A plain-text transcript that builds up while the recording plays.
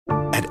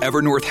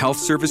Evernorth Health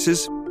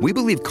Services, we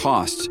believe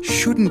costs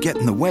shouldn't get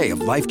in the way of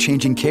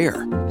life-changing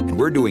care, and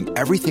we're doing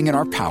everything in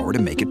our power to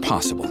make it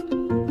possible.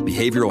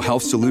 Behavioral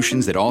health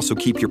solutions that also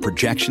keep your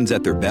projections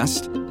at their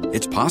best?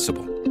 It's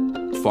possible.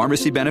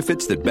 Pharmacy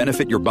benefits that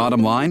benefit your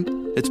bottom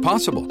line? It's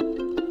possible.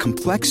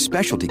 Complex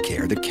specialty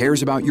care that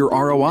cares about your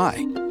ROI?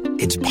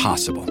 It's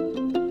possible.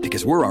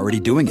 Because we're already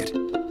doing it.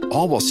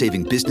 All while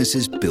saving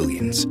businesses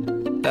billions.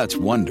 That's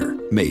Wonder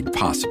made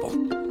possible.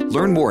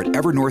 Learn more at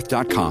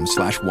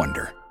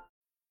evernorth.com/wonder.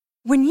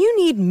 When you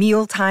need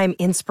mealtime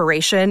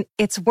inspiration,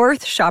 it's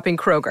worth shopping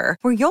Kroger,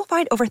 where you'll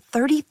find over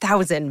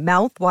 30,000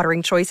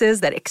 mouth-watering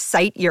choices that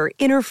excite your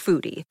inner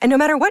foodie. And no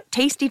matter what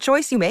tasty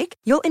choice you make,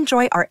 you'll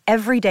enjoy our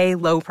everyday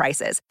low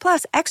prices,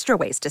 plus extra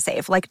ways to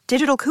save, like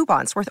digital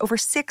coupons worth over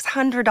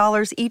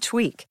 $600 each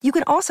week. You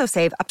can also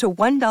save up to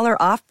 $1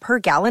 off per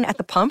gallon at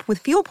the pump with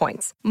fuel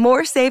points.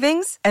 More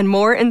savings and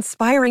more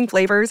inspiring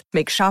flavors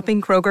make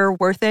shopping Kroger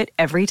worth it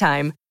every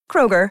time.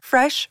 Kroger,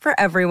 fresh for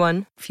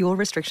everyone. Fuel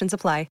restrictions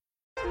apply.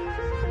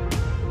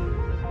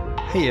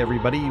 Hey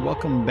everybody,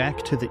 welcome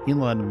back to the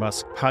Elon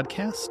Musk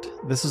podcast.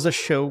 This is a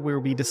show where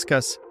we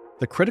discuss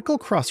the critical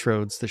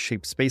crossroads that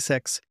shape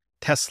SpaceX,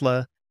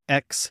 Tesla,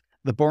 X,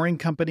 The Boring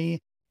Company,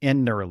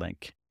 and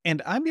Neuralink.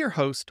 And I'm your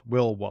host,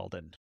 Will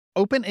Walden.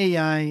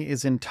 OpenAI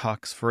is in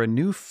talks for a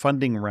new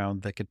funding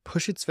round that could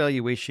push its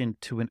valuation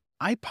to an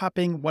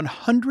eye-popping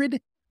 $100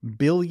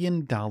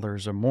 billion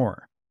or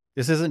more.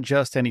 This isn't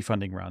just any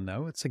funding round,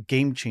 though. It's a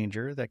game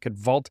changer that could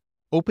vault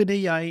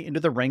OpenAI into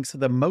the ranks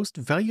of the most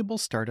valuable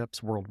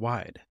startups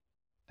worldwide.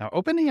 Now,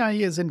 OpenAI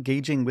is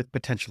engaging with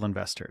potential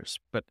investors,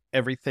 but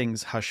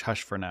everything's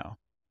hush-hush for now.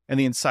 And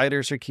the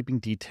insiders are keeping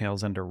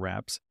details under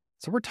wraps,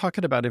 so we're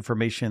talking about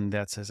information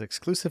that's as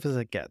exclusive as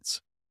it gets.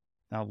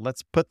 Now,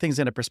 let's put things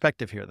into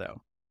perspective here,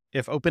 though.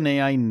 If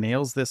OpenAI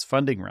nails this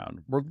funding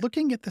round, we're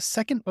looking at the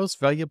second most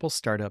valuable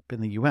startup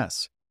in the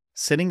US,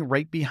 sitting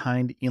right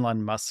behind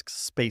Elon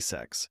Musk's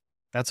SpaceX.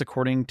 That's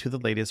according to the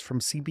latest from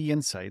CB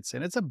Insights,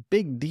 and it's a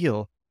big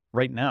deal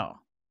right now.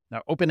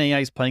 Now,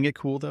 OpenAI is playing it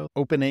cool, though.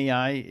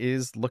 OpenAI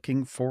is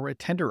looking for a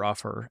tender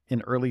offer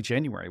in early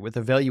January with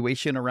a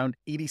valuation around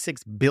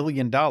 $86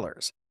 billion.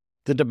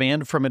 The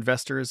demand from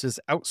investors is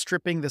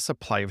outstripping the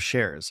supply of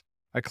shares,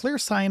 a clear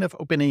sign of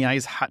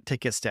OpenAI's hot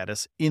ticket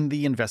status in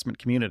the investment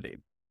community.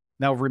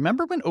 Now,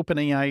 remember when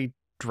OpenAI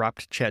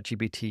dropped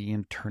ChatGPT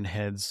and turned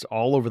heads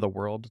all over the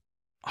world?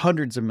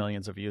 Hundreds of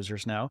millions of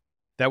users now.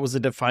 That was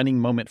a defining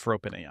moment for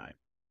OpenAI.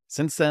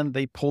 Since then,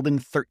 they pulled in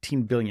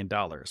 $13 billion,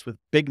 with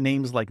big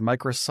names like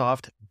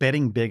Microsoft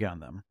betting big on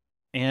them.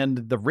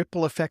 And the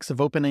ripple effects of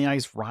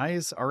OpenAI's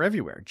rise are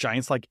everywhere.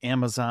 Giants like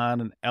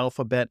Amazon and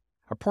Alphabet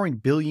are pouring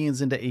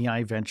billions into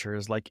AI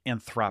ventures like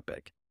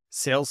Anthropic.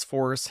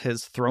 Salesforce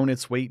has thrown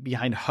its weight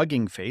behind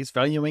Hugging Face,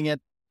 valuing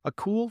it a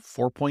cool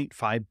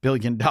 $4.5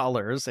 billion.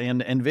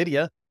 And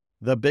NVIDIA,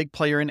 the big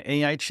player in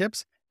AI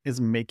chips,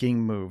 is making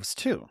moves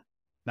too.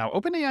 Now,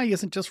 OpenAI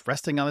isn't just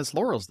resting on its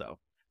laurels, though.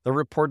 They're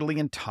reportedly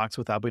in talks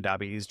with Abu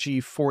Dhabi's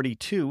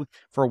G42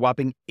 for a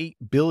whopping $8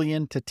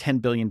 billion to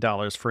 $10 billion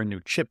for a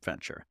new chip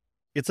venture.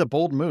 It's a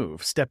bold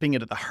move, stepping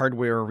into the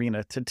hardware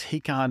arena to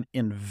take on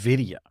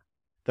NVIDIA.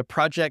 The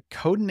project,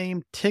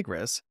 codenamed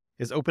Tigris,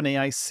 is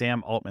OpenAI's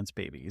Sam Altman's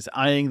baby. He's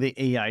eyeing the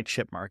AI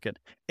chip market,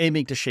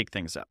 aiming to shake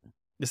things up.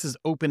 This is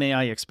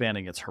OpenAI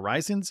expanding its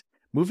horizons,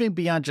 moving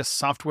beyond just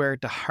software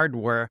to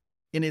hardware,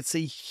 and it's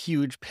a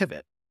huge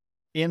pivot.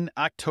 In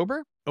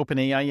October,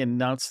 OpenAI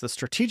announced the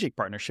strategic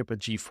partnership with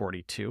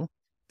G42.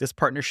 This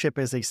partnership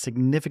is a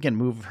significant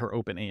move for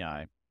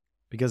OpenAI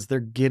because they're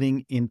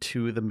getting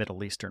into the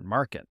Middle Eastern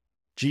market.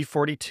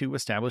 G42,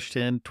 established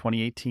in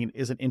 2018,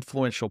 is an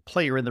influential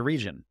player in the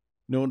region,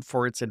 known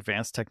for its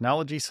advanced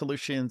technology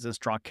solutions and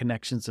strong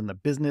connections in the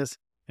business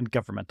and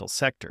governmental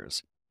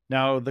sectors.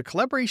 Now, the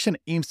collaboration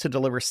aims to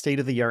deliver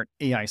state-of-the-art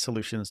AI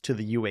solutions to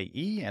the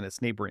UAE and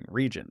its neighboring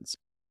regions.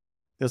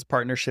 This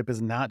partnership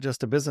is not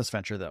just a business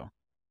venture, though.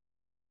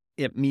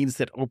 It means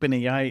that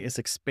OpenAI is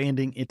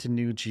expanding into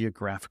new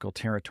geographical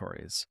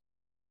territories.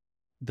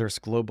 There's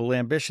global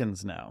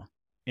ambitions now,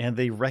 and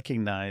they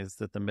recognize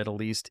that the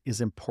Middle East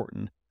is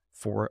important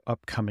for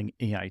upcoming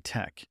AI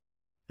tech.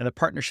 And the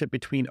partnership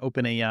between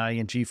OpenAI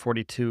and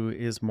G42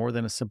 is more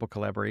than a simple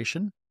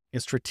collaboration.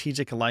 It's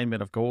strategic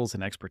alignment of goals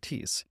and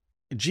expertise.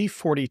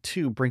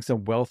 G42 brings a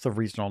wealth of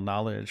regional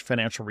knowledge,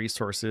 financial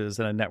resources,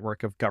 and a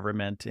network of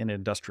government and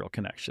industrial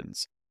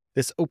connections.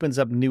 This opens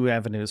up new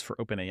avenues for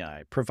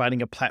OpenAI, providing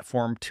a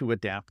platform to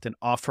adapt and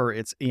offer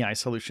its AI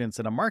solutions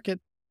in a market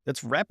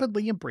that's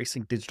rapidly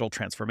embracing digital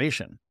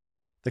transformation.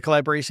 The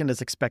collaboration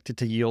is expected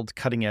to yield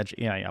cutting-edge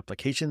AI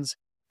applications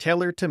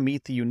tailored to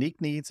meet the unique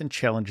needs and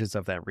challenges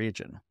of that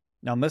region.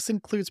 Now, this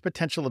includes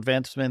potential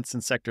advancements in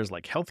sectors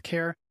like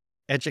healthcare,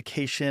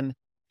 education,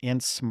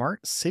 and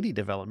smart city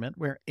development,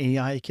 where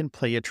AI can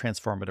play a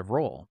transformative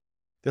role.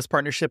 This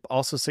partnership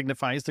also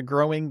signifies the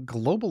growing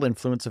global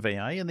influence of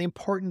AI and the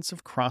importance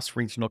of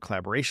cross-regional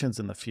collaborations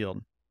in the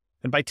field.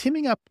 And by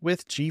teaming up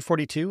with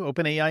G42,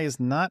 OpenAI is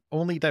not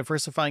only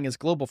diversifying its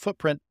global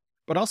footprint,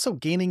 but also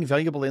gaining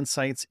valuable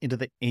insights into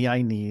the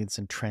AI needs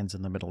and trends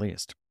in the Middle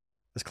East.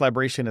 This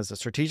collaboration is a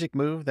strategic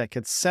move that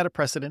could set a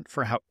precedent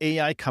for how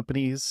AI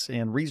companies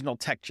and regional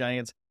tech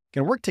giants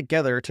can work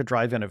together to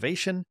drive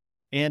innovation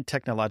and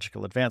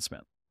technological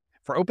advancement.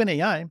 For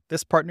OpenAI,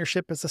 this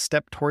partnership is a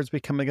step towards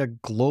becoming a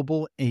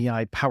global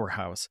AI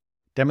powerhouse,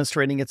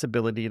 demonstrating its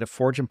ability to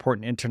forge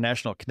important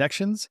international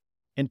connections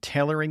and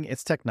tailoring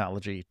its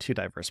technology to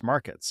diverse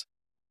markets.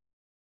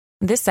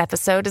 This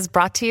episode is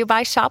brought to you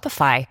by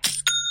Shopify.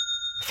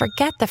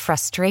 Forget the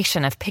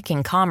frustration of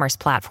picking commerce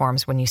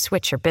platforms when you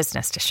switch your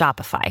business to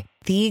Shopify,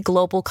 the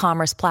global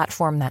commerce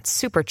platform that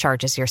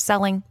supercharges your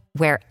selling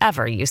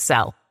wherever you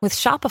sell. With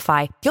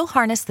Shopify, you'll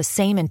harness the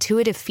same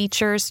intuitive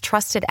features,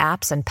 trusted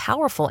apps, and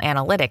powerful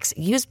analytics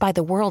used by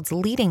the world's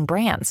leading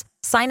brands.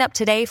 Sign up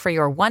today for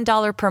your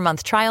 $1 per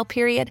month trial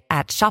period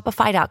at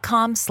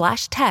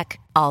shopify.com/tech,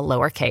 all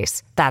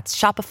lowercase. That's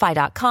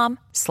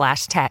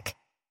shopify.com/tech.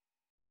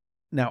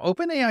 Now,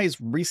 OpenAI's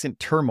recent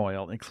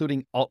turmoil,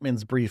 including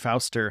Altman's brief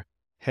ouster,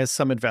 has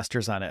some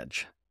investors on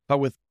edge. But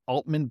with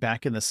Altman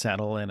back in the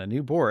saddle and a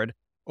new board,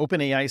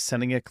 OpenAI is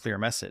sending a clear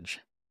message.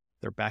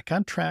 They're back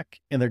on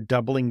track, and they're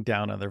doubling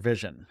down on their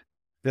vision.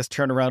 This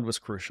turnaround was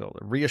crucial.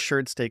 It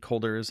reassured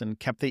stakeholders and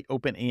kept the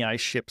OpenAI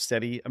ship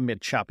steady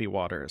amid choppy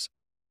waters.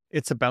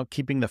 It's about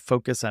keeping the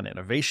focus on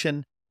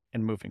innovation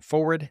and moving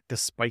forward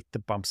despite the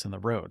bumps in the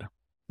road.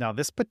 Now,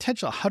 this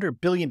potential $100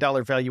 billion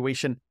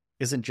valuation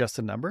isn't just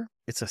a number,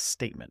 it's a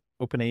statement.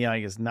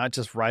 OpenAI is not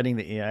just riding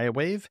the AI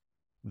wave,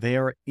 they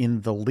are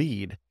in the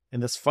lead,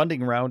 and this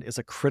funding round is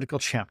a critical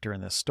chapter in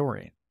this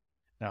story.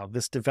 Now,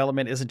 this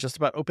development isn't just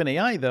about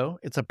OpenAI, though.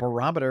 It's a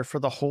barometer for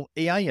the whole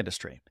AI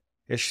industry.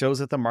 It shows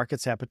that the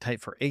market's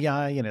appetite for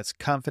AI and its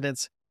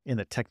confidence in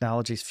the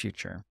technology's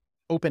future.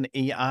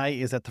 OpenAI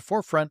is at the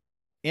forefront,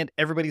 and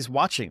everybody's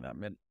watching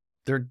them, and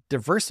they're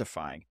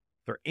diversifying.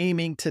 They're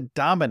aiming to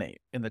dominate.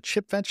 In the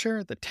chip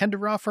venture, the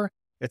tender offer,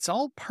 it's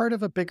all part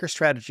of a bigger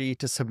strategy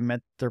to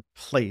cement their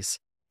place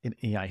in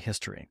AI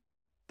history.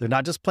 They're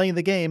not just playing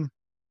the game,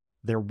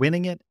 they're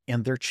winning it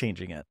and they're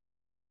changing it.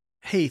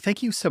 Hey,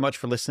 thank you so much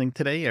for listening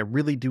today. I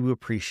really do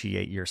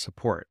appreciate your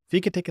support. If you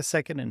could take a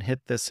second and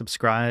hit the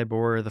subscribe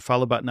or the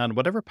follow button on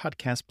whatever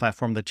podcast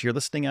platform that you're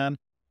listening on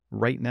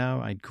right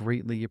now, I'd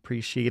greatly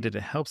appreciate it.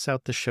 It helps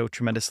out the show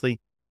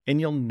tremendously,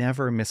 and you'll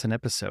never miss an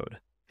episode.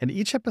 And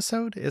each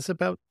episode is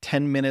about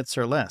 10 minutes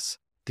or less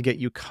to get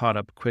you caught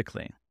up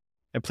quickly.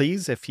 And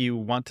please, if you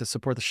want to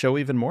support the show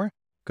even more,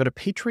 go to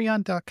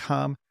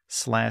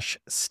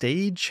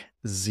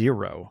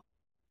patreon.com/stage0.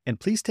 And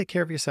please take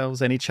care of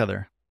yourselves and each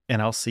other,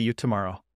 and I'll see you tomorrow.